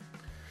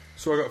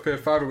 So I got paid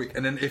 £5 a week,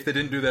 and then if they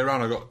didn't do their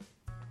round, I got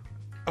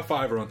a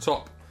 £5 on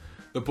top.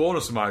 The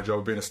bonus of my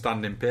job being a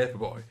stand-in paper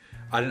boy,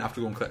 I didn't have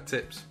to go and collect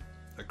tips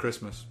at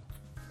Christmas.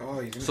 Oh,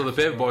 you didn't So the have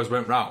to paper go- boys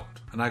went round,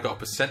 and I got a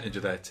percentage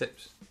of their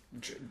tips.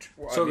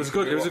 What, So I it was need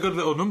good. to It was do a good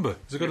little number. It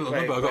was a good You little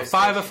play number. I got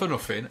PlayStation. £5 for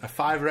nothing, a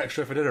 £5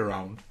 extra if I did a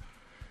round,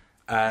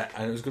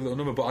 and it was a good little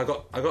number. But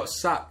I got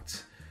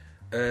sacked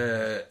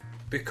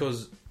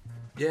because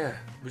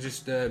we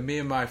just me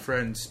and my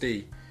friend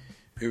Steve,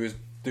 who was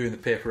doing the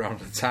paper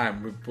round at the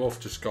time, we both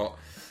just got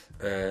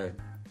a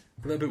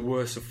little bit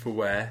worse for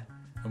wear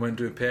and went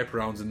doing paper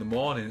rounds in the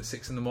morning at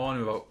 6 a.m.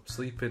 without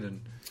sleeping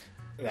and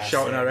That's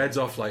shouting it. our heads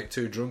off like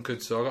 2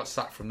 drunkards. So I got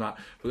sacked from that.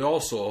 But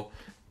also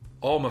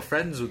all my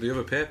friends were the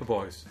other paper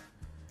boys.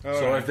 Oh,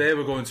 So right. if they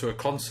were going to a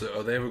concert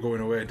or they were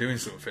going away doing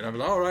something, I'd be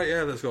like, all right,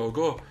 yeah, let's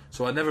go.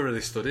 So I never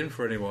really stood in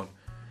for anyone.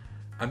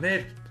 I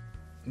made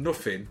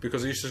nothing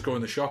because I used to just go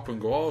in the shop and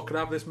go, oh, can I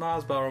have this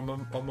Mars bar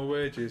on my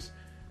wages?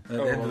 And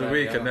at the end of the well,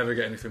 week, yeah. I'd never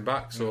get anything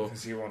back. So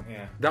 'Cause you want,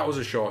 yeah. that was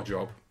a short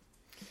job.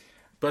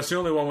 But it's the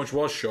only one which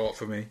was short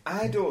for me.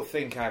 I don't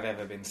think I've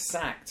ever been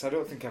sacked. I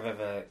don't think I've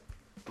ever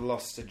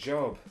lost a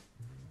job.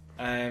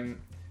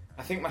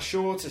 I think my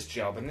shortest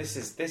job, and this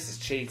is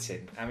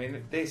cheating. I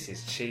mean, this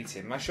is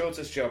cheating. My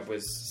shortest job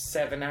was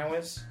 7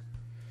 hours,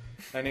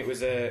 and it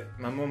was a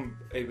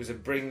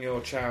bring your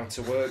child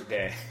to work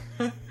day.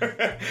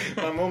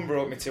 My mum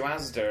brought me to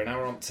Asda, and I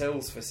were on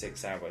tills for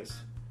 6 hours.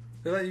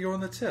 They let you go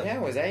on the till? Yeah, I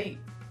was 8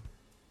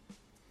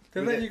 They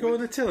with let a- you go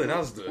on the till in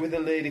Asda? with a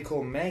lady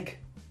called Meg.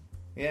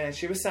 Yeah,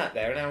 she was sat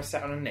there, and I was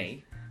sat on a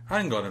knee.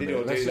 Hang on a They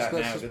minute. don't do that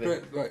now, do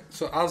they?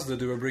 So Asda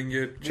do a bring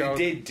your child...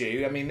 They did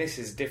do. I mean, this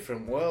is a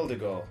different world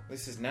ago.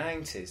 This is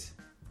 90s.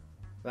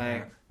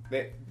 Like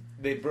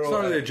they brought. It's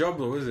not really a job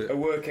though, is it? a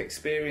work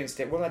experience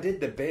day. Well, I did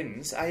the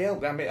bins. I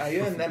helped. I mean, I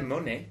earned them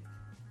money,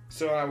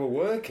 so I were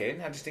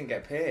working. I just didn't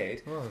get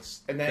paid. Well,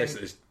 it's And then-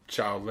 basically it's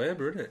child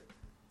labour, isn't it?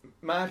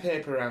 My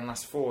paper round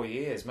last 4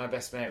 years. My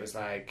best mate was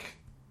like,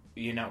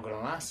 "You're not going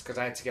to last," because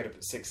I had to get up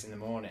at 6 in the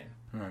morning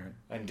Right.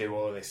 and do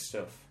all this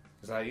stuff.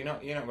 It's like you're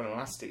not going to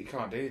last it. You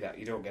can't do that.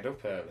 You don't get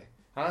up early.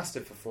 I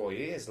lasted for 4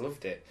 years.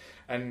 Loved it,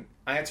 and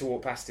I had to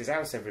walk past his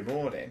house every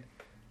morning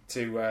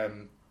to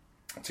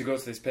go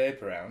to this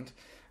paper round.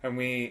 And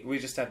we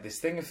just had this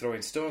thing of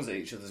throwing stones at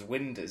each other's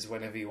windows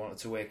whenever you wanted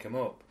to wake him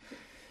up.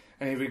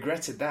 And he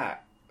regretted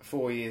that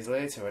 4 years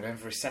later, and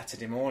every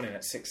Saturday morning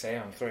at 6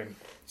 a.m. throwing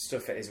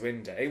stuff at his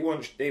window. It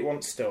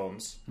wasn't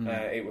stones.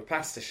 It were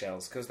pasta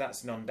shells, because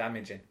that's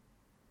non-damaging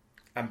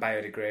and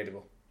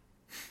biodegradable.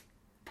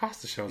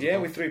 Pasta shells? Yeah,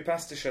 are we threw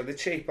pasta shells. They're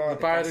cheap, aren't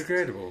they?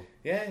 biodegradable?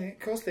 Yeah, of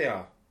course they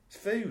are. It's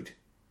food.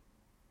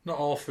 Not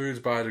all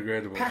food's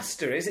biodegradable.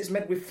 Pasta is. It's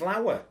made with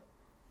flour.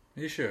 Are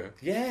you sure?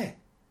 Yeah.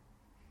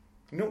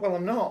 No, well,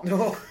 I'm not.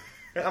 No,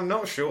 I'm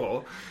not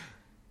sure.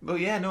 But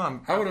yeah, no,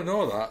 I'm. I want to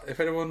know that.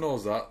 If anyone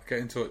knows that, get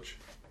in touch.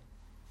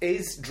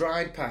 Is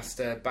dried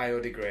pasta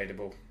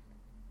biodegradable?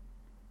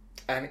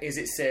 And is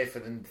it safer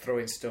than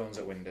throwing stones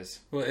at windows?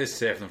 Well, it is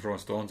safer than throwing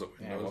stones at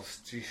Yeah, well,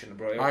 windows. you shouldn't have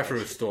brought it up. I threw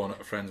a stone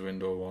at a friend's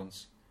window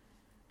once,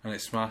 and it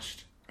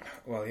smashed.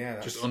 Well, yeah,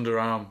 that's... Just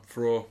underarm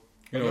throw.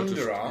 An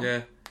underarm?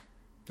 Yeah.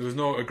 There was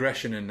no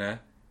aggression in there.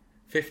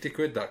 50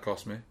 quid that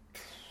cost me.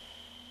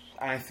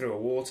 I threw a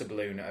water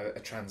balloon at a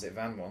transit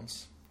van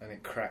once, and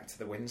it cracked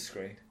the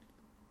windscreen.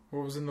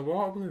 What was in the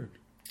water balloon?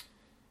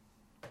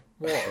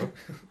 Water?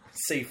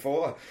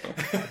 C4.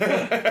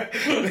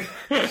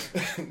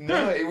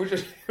 No, it was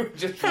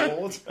just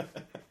water.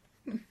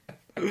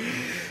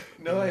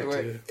 No,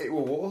 it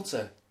were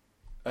water.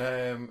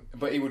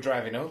 But he was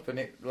driving up, and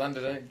it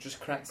landed and it just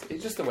cracked.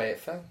 It's just the way it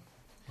fell.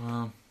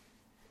 Wow.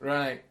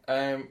 Right.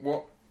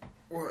 What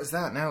is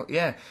that now?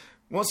 Yeah.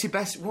 What's your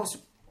best? What?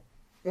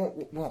 You're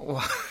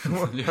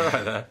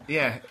right there.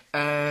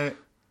 Yeah.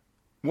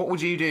 What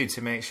would you do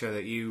to make sure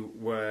that you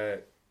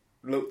were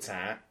looked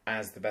at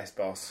as the best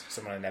boss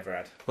someone had never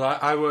had? Well,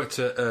 I worked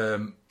at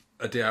a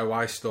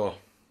DIY store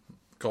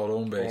called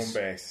Homebase. Home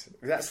base.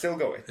 Is that still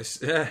going?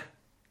 Yeah,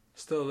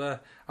 still there.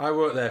 I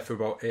worked there for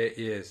about 8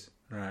 years,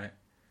 right?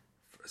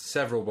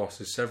 Several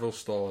bosses, several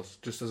stores,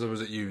 just as I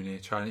was at uni,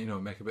 trying to,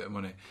 make a bit of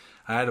money.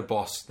 I had a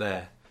boss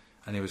there,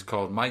 and he was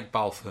called Mike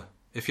Balfour.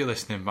 If you're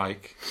listening,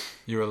 Mike,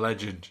 you're a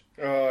legend.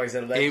 Oh, he's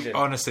a legend.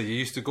 Honestly, you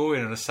used to go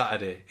in on a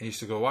Saturday, he used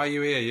to go, "Why are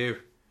you here, you?"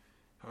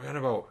 What are you on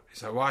about?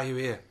 He's like, "Why are you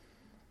here?"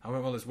 I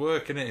went, "Well, it's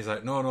work, innit?" He's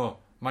like, No,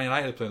 Man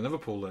United are playing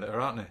Liverpool later,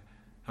 aren't they?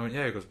 I went,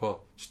 "Yeah." He goes,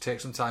 "Well, just take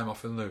some time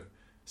off in lieu.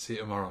 See you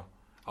tomorrow."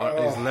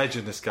 He's a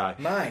legend, this guy.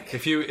 Mike.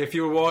 If you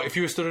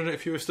were stood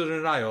in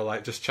an aisle,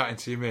 like just chatting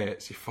to your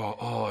mates, you thought,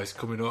 "Oh, he's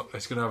coming up.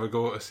 He's gonna have a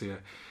go at us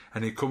here,"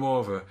 and he'd come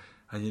over,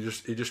 and he'd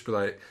just be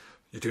like,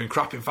 "You're doing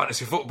crap in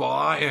fantasy football,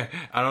 aren't you?"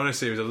 And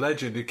honestly, he was a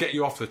legend. He'd get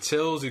you off the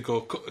tills. He'd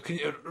go, "Can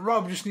you,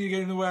 Rob? Just need to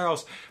get in the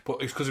warehouse." But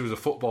it's because he was a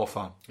football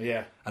fan.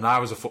 Yeah. And I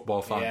was a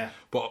football fan. Yeah.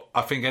 But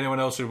I think anyone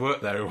else who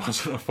worked there who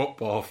wasn't a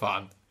football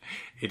fan,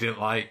 he didn't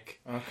like.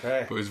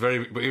 Okay. But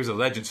he was a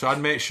legend. So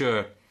I'd make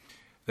sure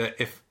that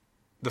if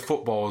the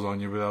football was on,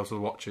 you'd be able to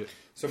watch it.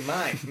 So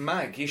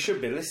Mike, you should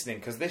be listening,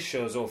 because this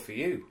show's all for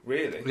you,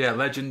 really. Yeah,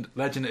 legend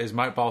is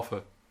Mike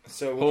Balfour.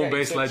 So Home get in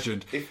base touch.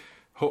 legend. If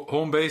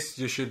Home base,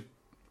 you should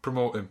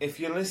promote him. if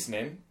you're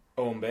listening,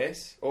 Home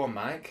Base or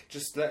Mike,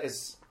 just let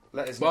us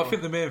know. Well, I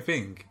think the main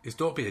thing is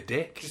don't be a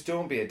dick. Just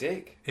don't be a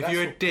dick. If That's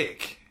you're a what-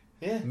 dick,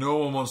 yeah, no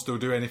one wants to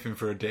do anything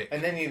for a dick.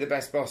 and then you're the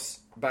best boss.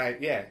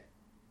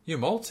 You're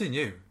molting,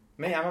 you.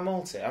 Me, I'm a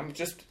multi. I'm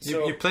just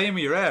You're playing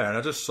with your hair, and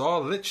I just saw,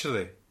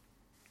 literally.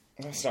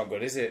 That's not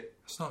good, is it?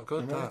 It's not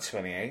good, I'm only that.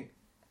 28.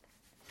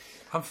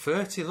 I'm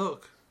 30,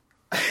 look.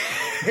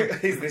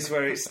 Is this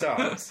where it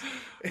starts?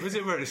 Was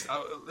it where it's...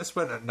 This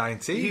went at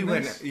 19. you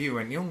this.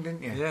 went young,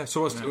 didn't you? Yeah,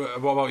 so what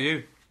about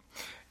you?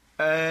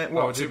 What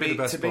would to you be be the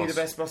best to be boss?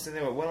 the best boss in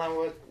the world?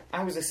 Well,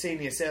 I was a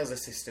senior sales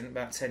assistant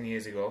about 10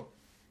 years ago,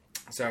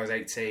 So I was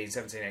 17,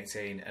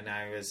 18, and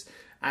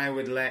I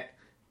would let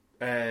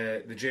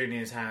the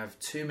juniors have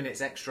 2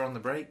 minutes extra on the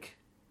break.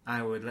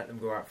 I would let them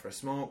go out for a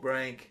smoke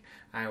break.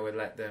 I would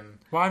let them...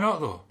 Why not,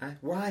 though?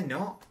 Why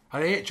not?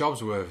 I 8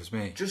 jobs worth as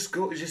me. Just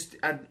go, just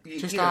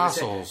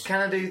arseholes.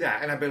 Can I do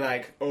that? And I'd be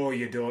like, oh,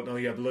 you don't know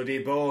your bloody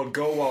born.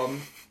 Go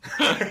on.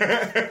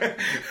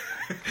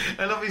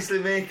 And obviously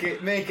make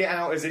it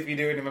out as if you're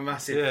doing them a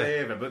massive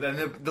favour. But then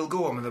they'll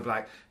go on and they'll be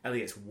like,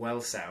 Elliot's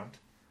well sound.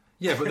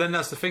 Yeah, but then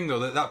that's the thing,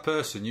 though, that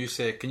person, you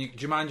say, do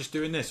you mind just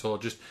doing this? Or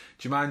do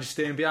you mind just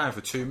staying behind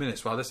for 2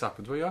 minutes while this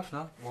happens? What are you off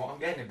now? What, I'm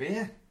getting a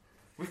beer.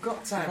 We've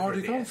got time. I've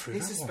already for gone beer. through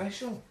It's that a one.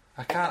 special.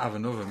 I can't have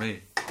another,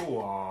 me. Go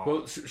on.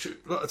 Well,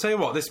 I'll tell you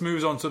what, this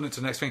moves on to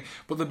the next thing.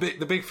 But the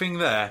big thing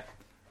there...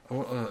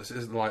 this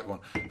is the light one.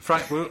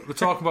 Frank, we're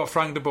talking about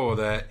Frank de Boer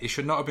there. He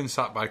should not have been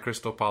sacked by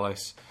Crystal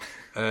Palace.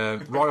 Roy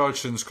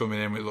Hodgson's coming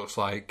in, it looks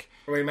like.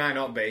 Well, he might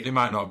not be. He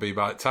might not be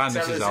by the time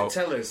this is out.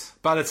 Tell us.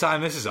 By the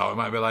time this is out, it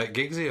might be like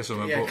Giggsy or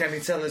something. Yeah, but can you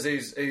tell us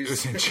who's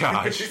in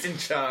charge? Who's in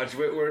charge?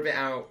 We're a bit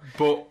out.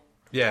 But,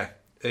 yeah,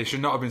 he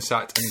should not have been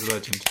sacked, and he's a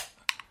legend.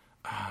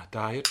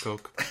 Diet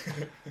Coke.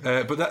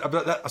 But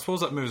I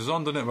suppose that moves us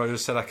on, doesn't it? Where I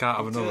just said I can't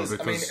have another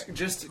because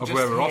just of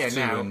where we're off to.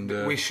 Now,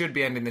 and, we should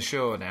be ending the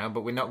show now,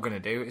 but we're not going to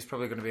do it. It's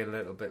probably going to be a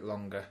little bit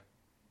longer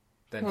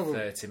than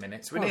 30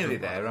 minutes. We're nearly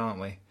there,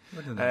 aren't we?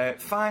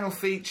 Final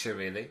feature,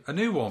 really. A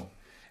new one.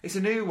 It's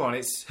a new one.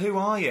 It's Who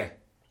Are You?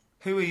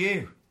 Who are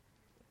you?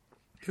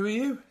 Who are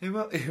you? Who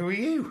are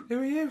you? Who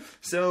are you?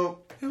 So,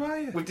 who are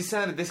you? We've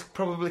decided this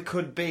probably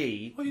could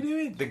be... What are you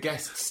doing? The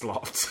guest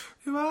slot.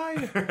 Who are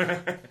you?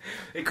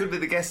 It could be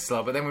the guest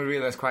slot, but then we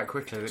realised quite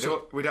quickly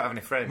that we don't have any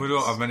friends. We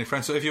don't have many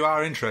friends, so if you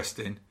are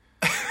interested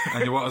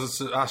and you want us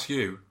to ask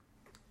you,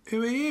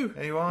 who are you?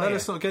 Who are Let you?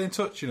 us not get in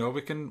touch,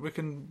 we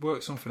can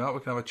work something out,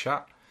 we can have a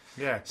chat.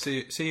 Yeah.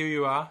 See who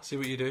you are, see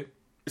what you do.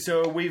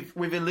 So we've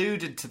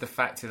alluded to the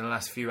fact in the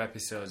last few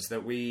episodes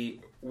that we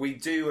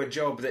do a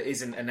job that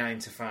isn't a 9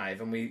 to 5,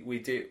 and we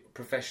do...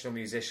 Professional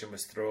musician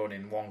was thrown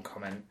in one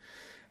comment.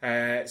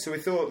 So we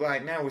thought,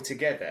 now we're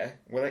together,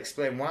 we'll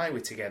explain why we're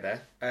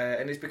together,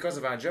 and it's because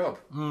of our job.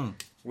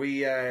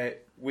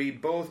 We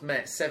both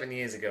met 7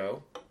 years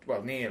ago,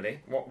 well,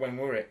 nearly. When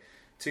were it?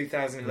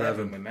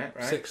 2011 we met,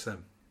 right? 6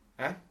 then.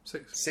 Huh?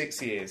 6.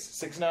 6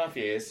 years. 6.5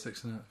 years.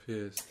 6.5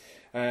 years.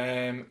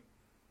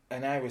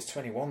 And I was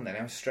 21 then,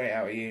 I was straight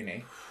out of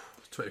uni.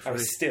 23. I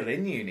was still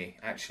in uni,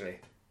 actually.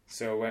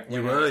 So when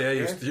you were,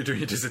 you're doing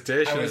your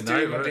dissertation I was at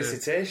doing night, my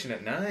dissertation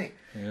at night.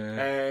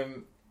 Yeah.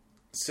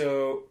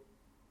 So,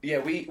 yeah,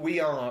 we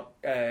are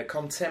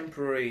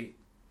contemporary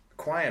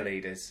choir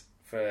leaders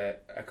for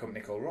a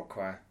company called Rock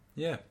Choir.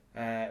 Yeah.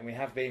 And we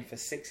have been for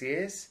 6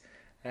 years.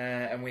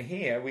 And we're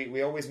here.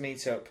 We always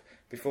meet up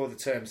before the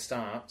term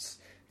starts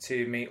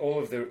to meet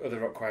all of the other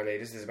Rock Choir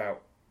leaders. There's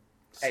about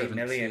 8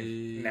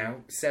 million now.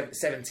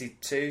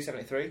 72,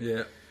 73.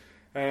 Yeah.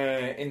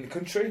 In the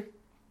country.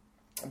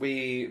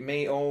 We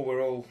meet all,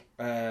 we're all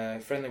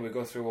friendly, we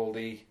go through all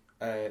the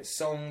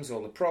songs,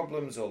 all the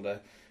problems, all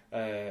the,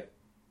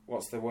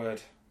 what's the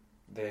word?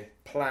 The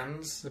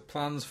plans. The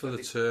plans for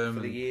the term.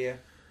 For the year.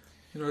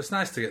 It's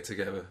nice to get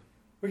together.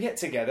 We get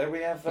together, we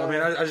have...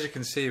 as you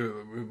can see,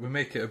 we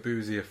make it a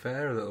boozy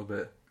affair a little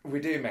bit.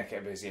 We do make it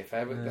a boozy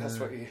affair, but that's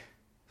what you...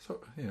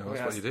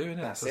 that's what you do, isn't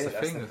it? That's the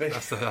thing.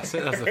 That's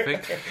the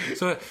thing.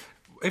 So...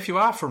 If you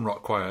are from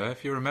Rock Choir,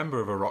 if you're a member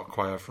of a Rock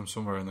Choir from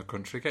somewhere in the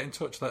country, get in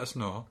touch, let us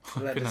know.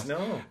 Let us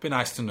know. Be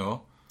nice to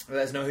know.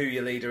 Let us know who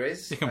your leader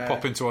is. You can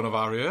pop into one of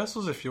our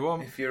rehearsals if you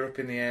want. If you're up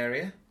in the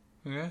area.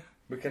 Yeah.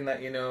 We can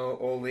let you know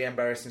all the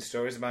embarrassing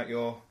stories about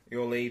your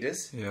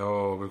leaders.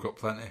 Yeah, we've got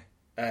plenty.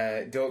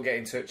 Don't get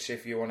in touch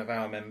if you're one of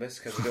our members,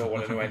 because we don't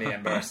want to know any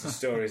embarrassing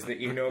stories that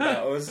you know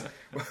about us.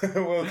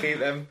 We'll keep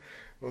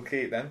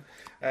them.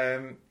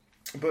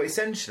 But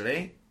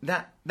essentially,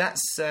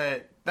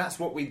 that's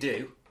what we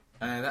do.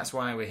 That's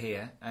why we're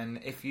here.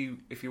 And if you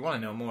want to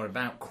know more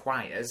about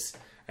choirs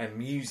and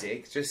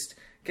music, just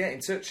get in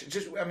touch.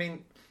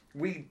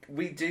 We're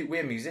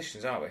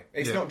musicians, aren't we?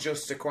 It's not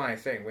just a choir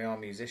thing. We are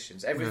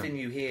musicians. Everything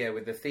you hear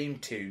with the theme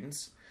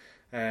tunes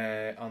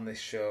on this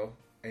show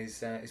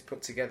is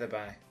put together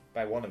by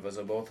one of us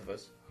or both of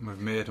us. And we've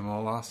made them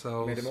all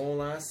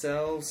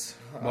ourselves.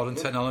 Modern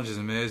technology is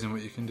amazing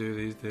what you can do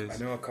these days.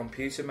 I know, a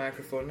computer,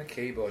 microphone and a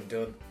keyboard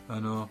done. I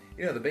know.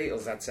 The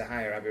Beatles had to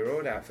hire Abbey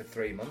Road out for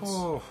 3 months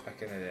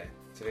back in the day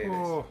to do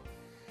this.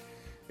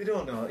 We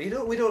don't know. We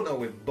don't know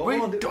we're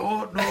born. We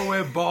don't know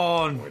we're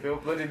born. We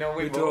don't bloody know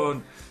we're we born.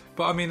 Don't.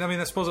 But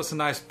I suppose that's a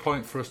nice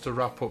point for us to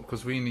wrap up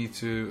because we need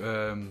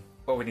to...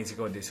 we need to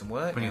go and do some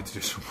work. We need to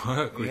do some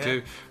work, we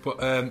do. But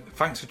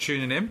thanks for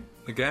tuning in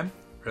again.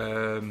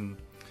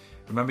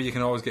 Remember, you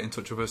can always get in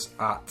touch with us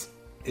at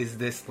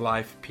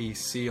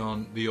IsThisLifePC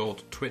on the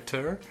old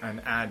Twitter.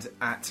 And add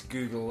at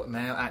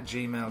googlemail at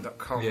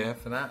gmail.com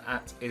for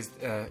that.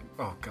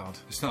 Oh, God.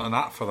 It's not an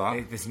at for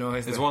that. There's no...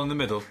 There's one in the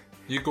middle.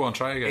 You go on,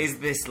 try again.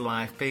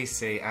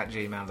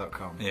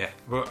 isthislifepc@gmail.com. Yeah,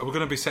 we're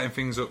going to be setting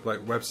things up like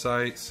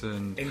websites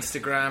and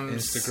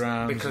Instagrams,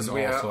 because and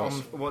we all are sorts.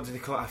 on. What do they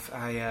call it?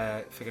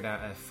 I figured out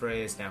a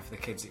phrase now for the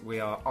kids.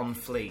 We are on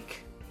fleek.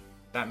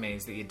 That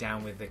means that you're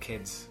down with the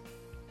kids.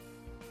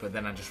 But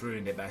then I just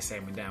ruined it by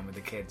saying we're down with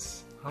the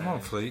kids. I'm on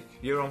fleek.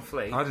 You're on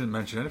fleek. I didn't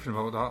mention anything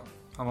about that.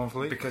 I'm on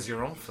fleek. Because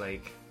you're on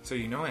fleek, so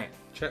you know it.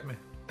 Check me.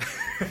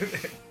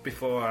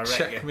 Before I wreck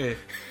Check you. me.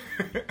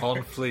 On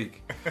fleek.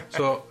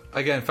 So,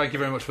 again, thank you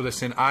very much for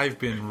listening. I've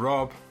been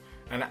Rob.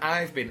 And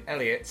I've been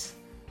Elliot.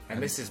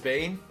 And this has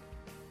been...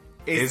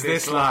 Is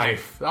This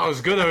Life? That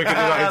was good. We could do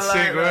that in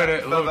sync, weren't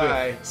it? Loved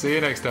Bye-bye. it. See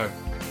you next time.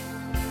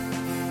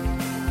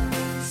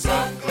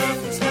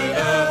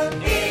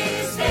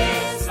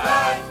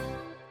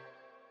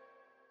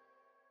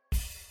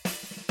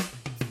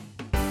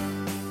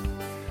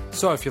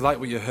 So if you like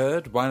what you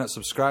heard, why not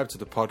subscribe to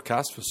the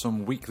podcast for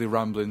some weekly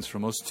ramblings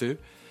from us too?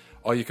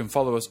 Or you can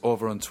follow us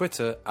over on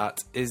Twitter at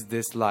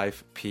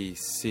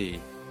IsThisLifePC.